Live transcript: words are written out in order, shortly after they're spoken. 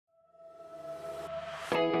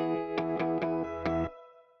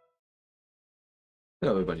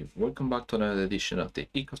Hello everybody, welcome back to another edition of the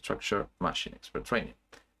EcoStruxure Machine Expert training.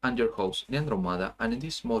 I'm your host Leandro Mada, and in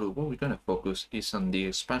this module what we're going to focus is on the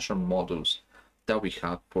expansion modules that we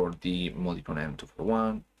have for the Modicon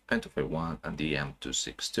M241, M251 and the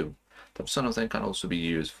M262. Some of them can also be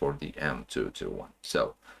used for the M221.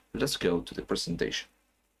 So let's go to the presentation.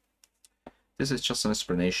 This is just an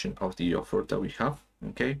explanation of the offer that we have,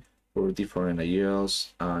 okay, for different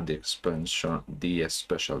IOs and the expansion, the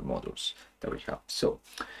special modules that we have. So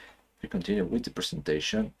if we continue with the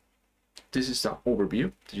presentation, this is the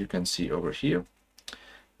overview that you can see over here.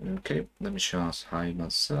 Okay, let me just hide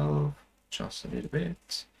myself just a little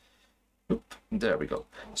bit. Oop, there we go.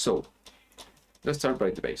 So let's start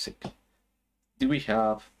by the basic. We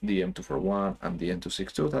have the M241 and the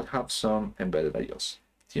M262 that have some embedded IOs.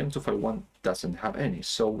 The M251 doesn't have any,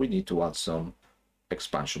 so we need to add some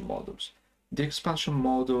expansion modules. The expansion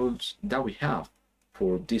modules that we have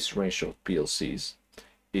for this range of PLCs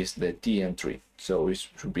is the TM3. So it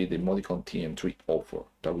should be the Modicon TM3 offer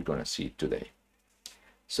that we're going to see today.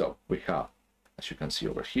 So we have, as you can see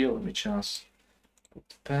over here, let me just put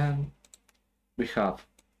the pen. We have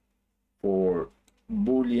for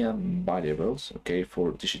Boolean variables, okay,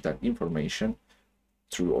 for digital information,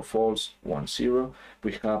 true or false, 1, 0,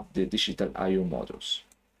 we have the digital IO modules.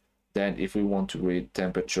 Then if we want to read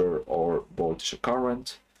temperature or voltage or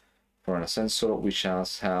current for a sensor, we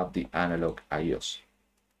just have the analog IOs.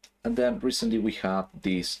 And then recently we have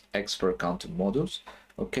these expert counter modules,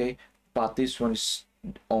 okay, but this one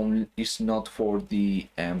is not for the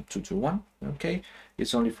M221, okay,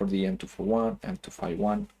 it's only for the M241,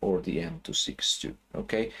 M251 or the M262,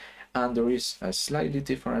 okay. And there is a slightly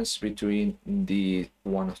difference between the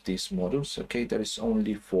one of these modules, okay, that is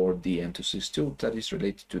only for the M262, that is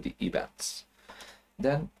related to the events.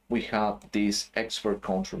 Then we have this expert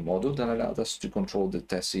control module that allows us to control the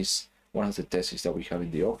tests, one of the tests that we have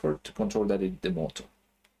in the offer, to control that in the motor,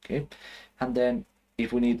 okay. And then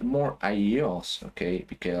if we need more IOs, okay,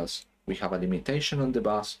 because we have a limitation on the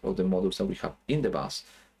bus or the modules that we have in the bus,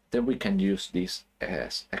 then we can use this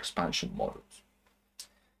as expansion modules.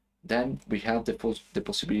 Then we have the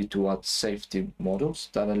possibility to add safety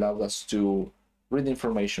modules that allow us to read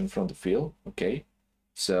information from the field, okay.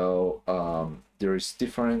 So there is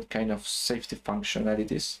different kind of safety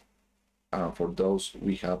functionalities. For those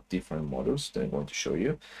we have different modules that I'm going to show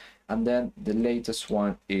you. And then the latest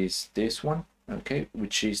one is this one, okay,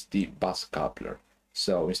 which is the bus coupler.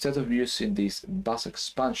 So instead of using this bus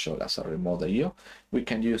expansion as a remote IO, we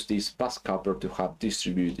can use this bus coupler to have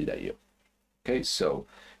distributed IO. Okay, so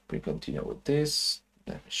we continue with this.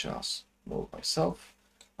 Let me just move myself.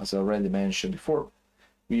 As I already mentioned before,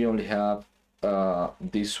 we only have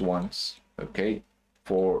these ones, okay,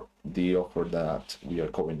 for the offer that we are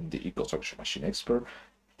covering the EcoStruxure Machine Expert.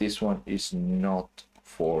 This one is not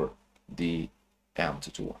for the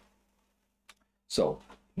M221. So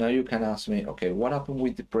now you can ask me, okay, what happened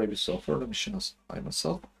with the previous offer? Let me just hide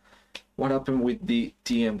myself. What happened with the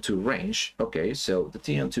TM2 range? Okay, so the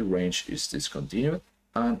TM2 range is discontinued,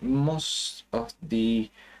 and most of the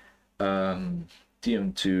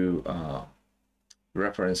TM2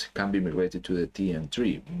 reference can be migrated to the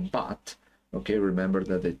TM3, but okay, remember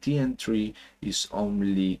that the TM3 is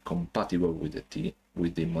only compatible with the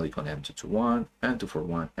Modicon M221,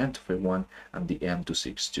 M241, M251, and the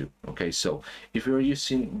M262. Okay, so if you're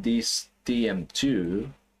using this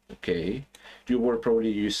TM2, okay, you were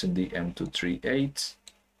probably using the M238,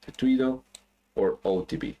 the Twido, or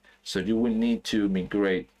OTB. So you will need to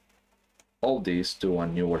migrate all this to a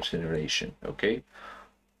newer generation, okay?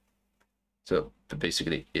 So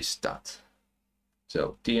basically it's that.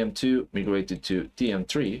 So TM2 migrated to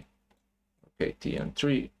TM3, okay,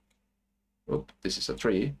 TM3, oops, this is a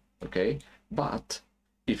 3, okay? But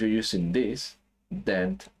if you're using this,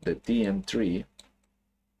 then the TM3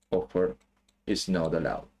 offer is not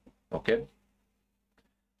allowed, okay?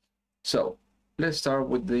 So let's start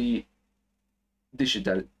with the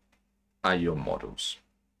digital IO modules.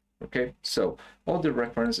 Okay, so all the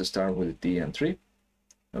references start with the TM3.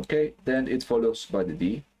 Okay, then it follows by the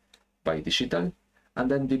D, by digital,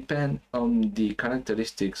 and then depend on the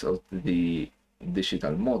characteristics of the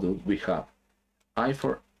digital module, we have I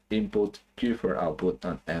for input, Q for output,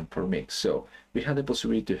 and M for mix. So we have the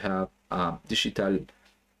possibility to have a digital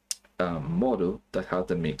module that has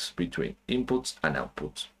the mix between inputs and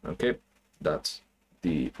outputs. Okay, that's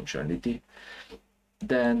the functionality.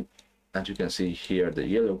 Then, as you can see here, the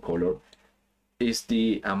yellow color is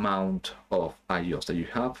the amount of IOs that you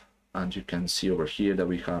have, and you can see over here that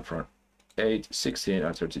we have from 8, 16,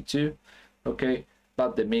 and 32. Okay,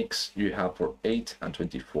 but the mix you have for 8 and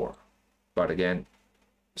 24. But again,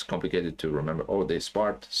 it's complicated to remember all this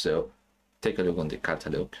part, so take a look on the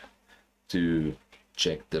catalog to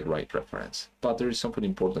check the right reference. But there is something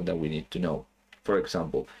important that we need to know. For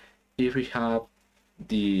example, if we have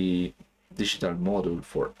the digital module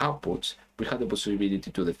for outputs, we have the possibility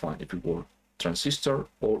to define if it were transistor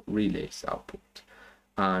or relays output.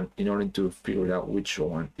 And in order to figure out which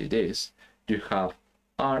one it is, you have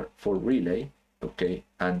R for relay, okay,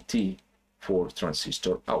 and T for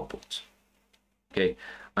transistor output, okay,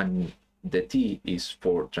 and the T is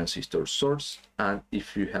for transistor source, and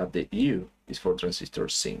if you have the U is for transistor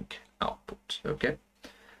sink output, okay.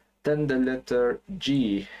 Then the letter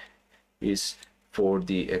G is for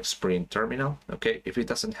the X-prin terminal, okay. If it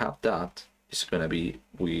doesn't have that, it's gonna be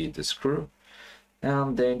with the screw.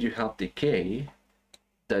 And then you have the K,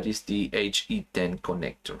 that is the HE10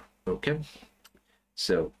 connector, okay.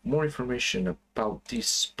 So more information about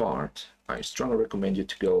this part, I strongly recommend you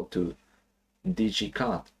to go to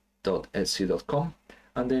digicad.etsy.com,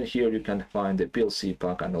 and then here you can find the PLC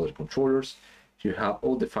pack and other controllers. You have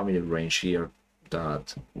all the family range here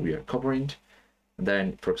that we are covering. And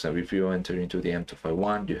then, for example, if you enter into the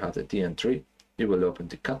M251, you have the TM3. You will open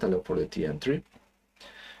the catalog for the TM3.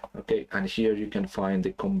 Okay, and here you can find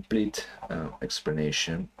the complete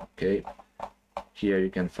explanation. Okay, here you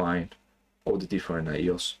can find all the different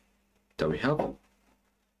IOs that we have.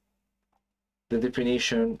 The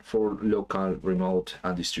definition for local, remote,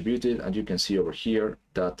 and distributed, and you can see over here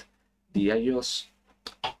that the IOs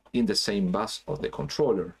in the same bus of the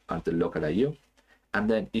controller are the local IO, and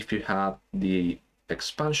then if you have the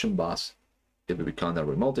expansion bus, it will become a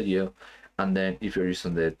remote IO, and then if you're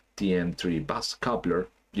using the TM3 bus coupler,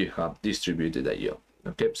 you have distributed IO.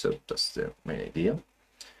 Okay, so that's the main idea.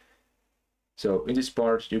 So in this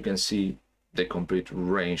part, you can see the complete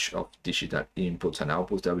range of digital inputs and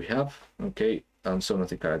outputs that we have, okay, and some of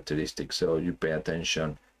the characteristics. So you pay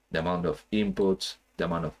attention the amount of inputs, the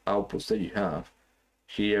amount of outputs that you have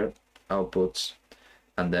here, outputs,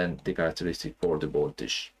 and then the characteristic for the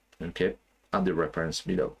voltage, okay, and the reference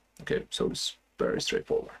below. Okay, so it's very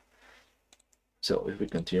straightforward. So if we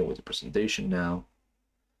continue with the presentation now,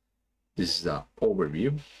 this is the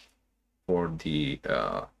overview for the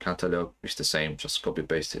catalog. It's the same, just copy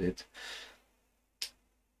pasted it.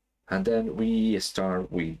 And then we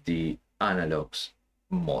start with the analogs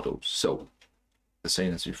models. So the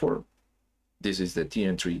same as before, this is the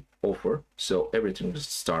TM3 offer. So everything will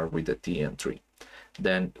start with the TM3.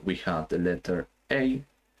 Then we have the letter A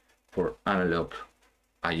for analog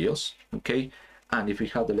IOs, okay? And if we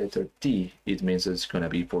have the letter T, it means it's gonna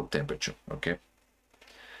be for temperature, okay?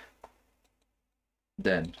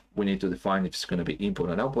 Then we need to define if it's gonna be input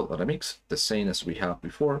and output or a mix, the same as we have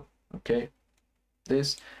before, okay?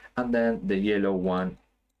 This. And then the yellow one,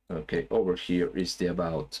 okay, over here is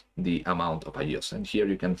about the amount of IOs. And here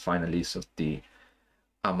you can find a list of the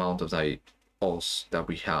amount of IOs that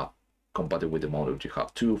we have compatible with the model. You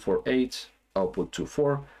have 2, 4, 8, output 2,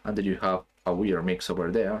 4, and then you have a weird mix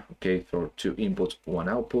over there, okay, for 2 inputs, 1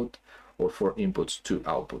 output, or 4 inputs, 2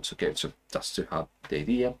 outputs, okay, so just to have the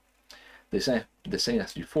idea. The same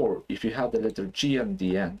as before, if you have the letter G at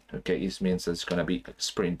the end, okay, it means that it's going to be a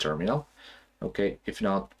sprint terminal. Okay, if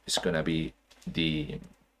not, it's gonna be the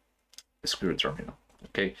screw terminal.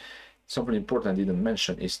 Okay, something important I didn't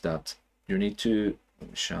mention is that you need to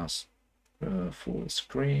just full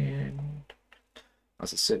screen,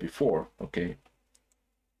 as I said before. Okay,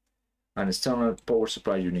 an external power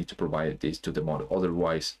supply, you need to provide this to the model,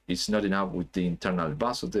 otherwise it's not enough with the internal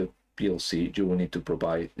bus of the PLC. You will need to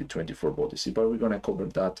provide the 24-volt DC, but we're gonna cover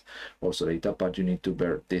that also later. But you need to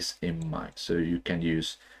bear this in mind, so you can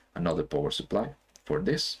use another power supply for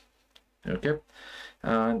this, okay.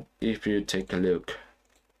 And if you take a look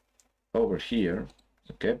over here,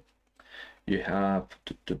 okay, you have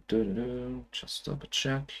just double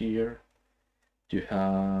check here, you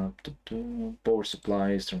have power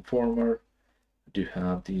supplies, transformer, you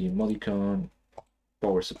have the Modicon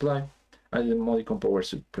power supply, and the Modicon power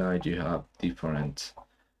supply you have different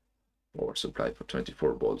power supply for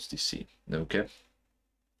 24 volts DC, okay.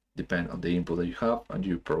 Depend on the input that you have, and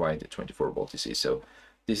you provide the 24-volt DC. So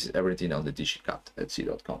this is everything on the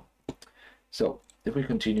digicad.etsy.com. So if we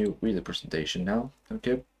continue with the presentation now,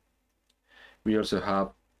 okay, we also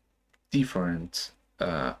have different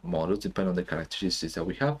models depending on the characteristics that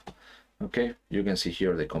we have. Okay, you can see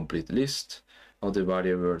here the complete list of the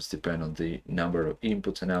variables depend on the number of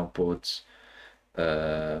inputs and outputs,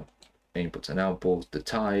 the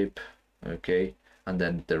type, okay, and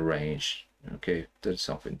then the range. Okay, that's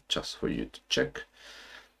something just for you to check.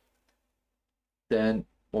 Then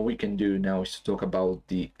what we can do now is to talk about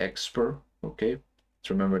the expert. Okay,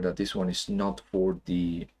 remember that this one is not for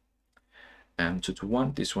the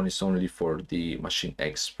M221. This one is only for the Machine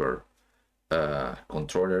Expert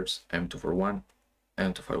controllers, M241,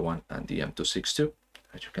 M251, and the M262,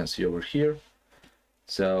 as you can see over here.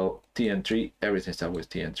 So TM3, everything starts with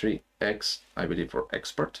TM3, X, I believe, for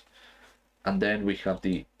expert. And then we have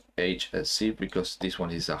the HSC, because this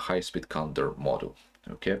one is a high-speed counter model,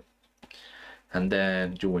 okay? And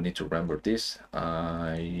then you will need to remember this.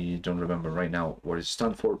 I don't remember right now what it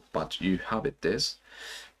stands for, but you have it this.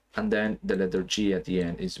 And then the letter G at the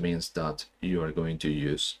end means that you are going to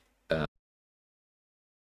use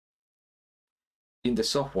in the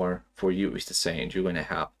software for you is the same. You're going to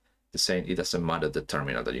have the same. It doesn't matter the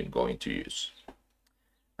terminal that you're going to use.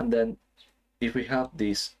 And then if we have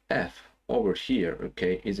this F over here,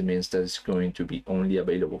 okay, it means that it's going to be only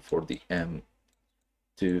available for the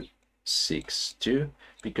M262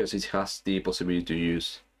 because it has the possibility to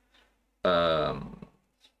use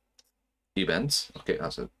events, okay,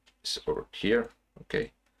 as it's over here,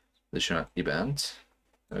 okay, additional event,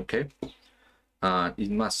 okay, and it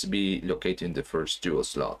must be located in the first dual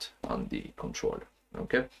slot on the controller,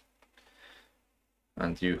 okay.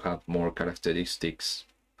 And you have more characteristics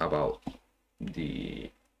about the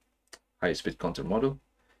high-speed counter model.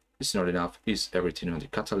 It's not enough, it's everything on the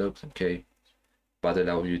catalog, okay, but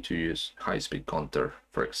allow you to use high-speed counter.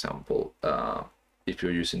 For example, if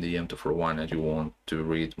you're using the M241 and you want to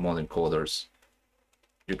read modern coders,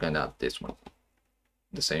 you can add this one.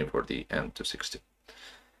 The same for the M260.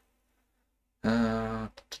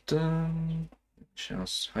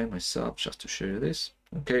 Just hide myself just to show you this.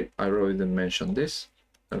 Okay, I already mentioned this.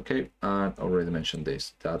 Okay, and already mentioned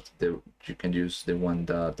this, that you can use the one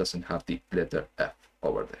that doesn't have the letter F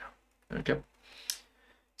over there. Okay,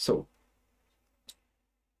 so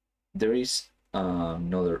there is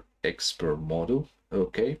another expert model,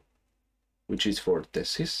 okay, which is for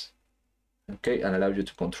thesis, okay, and allow you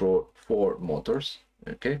to control 4 motors.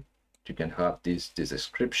 Okay, you can have this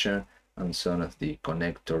description and some of the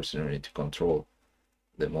connectors in order to control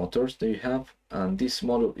the motors that you have. And this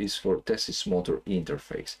model is for thesis motor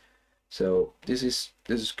interface. So this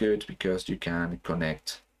is good because you can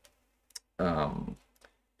connect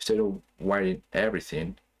instead of wiring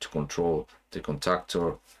everything to control the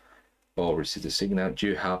contactor or receive the signal,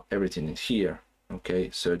 you have everything in here. Okay,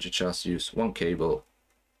 so you just use one cable,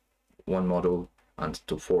 one model, and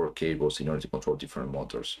 4 cables in order to control different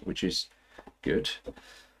motors, which is good.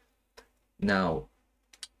 Now,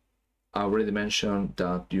 I already mentioned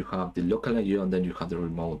that you have the local I/O and then you have the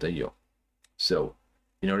remote I/O. So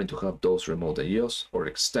in order to have those remote I/Os or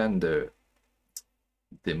extend the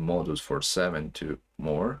modules for 7 to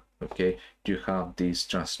more, okay, you have this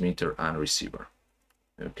transmitter and receiver.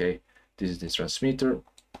 Okay, this is the transmitter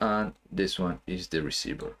and this one is the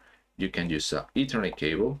receiver. You can use an Ethernet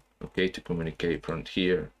cable, okay, to communicate from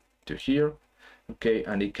here to here, okay,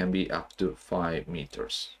 and it can be up to 5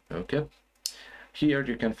 meters. Okay, here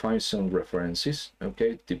you can find some references,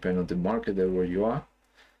 okay, depending on the market where you are.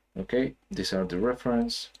 Okay, these are the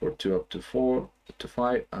reference for 2 up to 4 to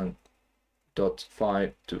 5 and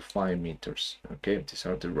 0.5 to 5 meters. Okay, these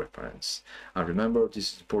are the reference. And remember,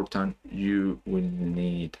 this is important, you will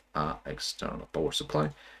need an external power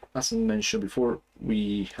supply. As I mentioned before,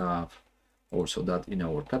 we have also that in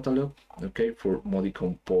our catalog. Okay, for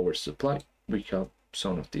Modicum power supply, we have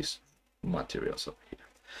some of these materials over here.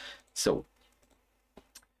 So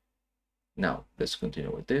now let's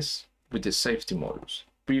continue with this, with the safety modules.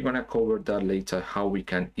 We're gonna cover that later, how we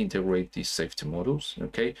can integrate these safety modules,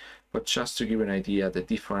 okay? But just to give you an idea, the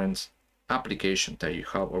different applications that you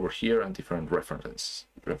have over here and different references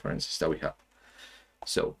that we have.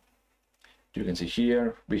 So you can see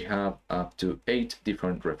here, we have up to 8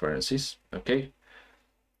 different references, okay?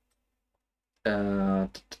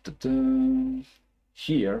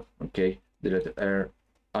 Here, okay, the letter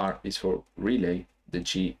R is for relay, the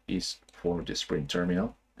G is for the sprint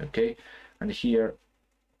terminal, okay? And here,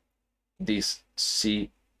 this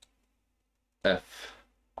C, F,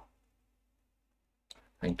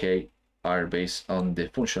 and K are based on the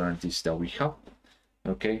functionalities that we have,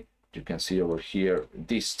 okay? You can see over here,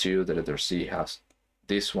 these two, the letter C has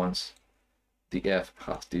these ones, the F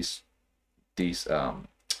has these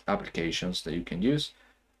applications that you can use,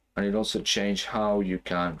 and it also changes how you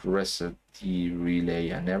can reset the relay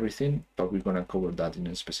and everything, but we're gonna cover that in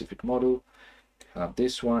a specific model. Have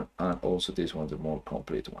this one and also this one, the more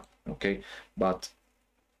complete one, okay? But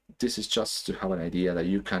this is just to have an idea that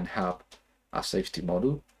you can have a safety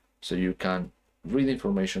model, so you can read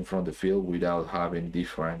information from the field without having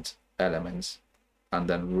different elements, and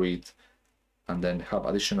then read and then have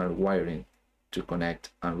additional wiring to connect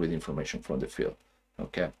and read information from the field.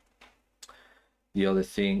 Okay. The other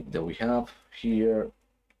thing that we have here,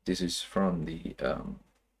 this is from the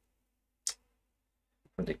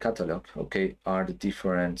catalog, okay, are the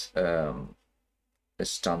different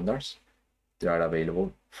standards that are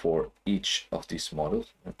available for each of these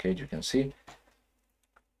models. Okay, you can see,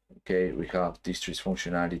 okay, we have distress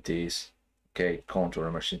functionalities, okay, control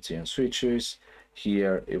emergency and switches.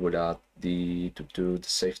 Here it would add the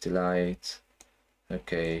safety light,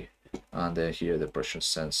 okay, and then here the pressure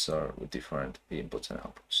sensor with different inputs and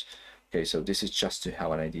outputs. Okay, so this is just to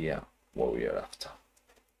have an idea what we are after.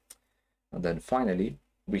 And then finally,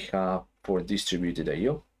 we have for distributed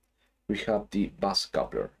I/O, we have the bus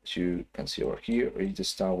coupler. As you can see over here, we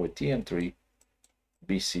just start with TM3,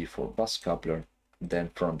 BC for bus coupler, then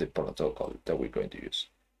from the protocol that we're going to use.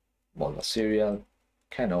 Modbus serial,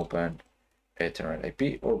 can open, Ethernet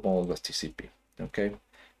IP, or Modbus TCP. Okay,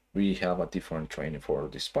 we have a different training for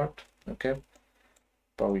this part. Okay,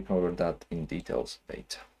 but we cover that in details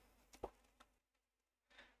later.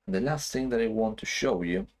 And the last thing that I want to show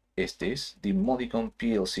you is this, the Modicum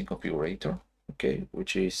PLC Configurator, okay,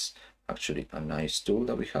 which is actually a nice tool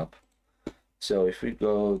that we have. So if we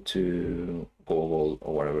go to Google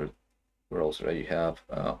or whatever browser that you have,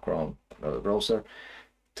 Chrome, another browser,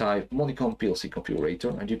 type Modicum PLC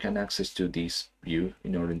Configurator, and you can access to this view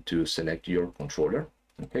in order to select your controller.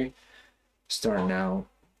 Okay, start now.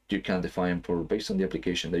 You can define for based on the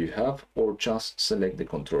application that you have, or just select the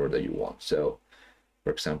controller that you want. So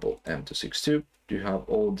for example, M262, you have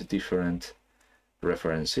all the different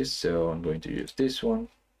references. So I'm going to use this one,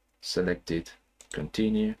 select it,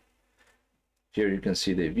 continue. Here you can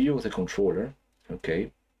see the view of the controller.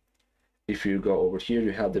 Okay, if you go over here,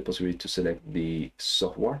 you have the possibility to select the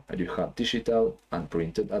software, and you have digital and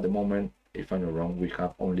printed. At the moment, if I'm not wrong, we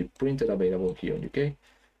have only printed available here in UK.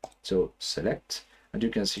 So select, and you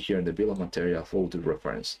can see here in the bill of materials all the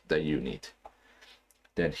reference that you need.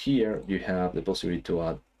 Then here you have the possibility to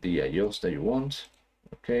add the IOs that you want.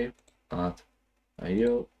 Okay, add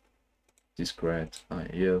IO, discrete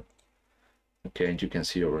IO. Okay, and you can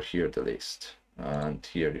see over here the list. And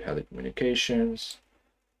here you have the communications.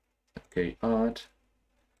 Okay, add.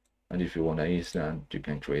 And if you want an island, you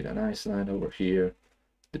can create an island over here.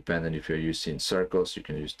 Depending if you're using circles, you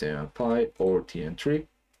can use TM5 or TM3.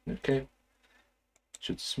 Okay,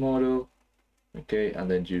 choose this model. Okay, and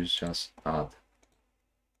then you just add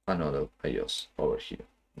another IOS over here.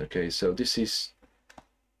 Okay, so this is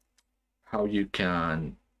how you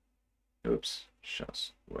can, oops,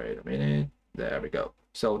 just wait a minute, there we go.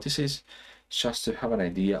 So this is just to have an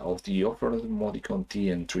idea of the overall Modicon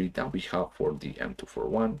TM3 that we have for the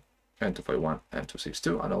M241, M251,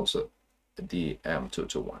 M262, and also the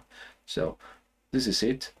M221. So this is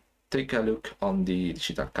it. Take a look on the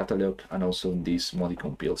digital catalog and also in this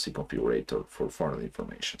Modicum PLC configurator for further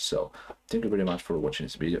information. So thank you very much for watching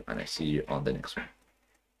this video, and I see you on the next one.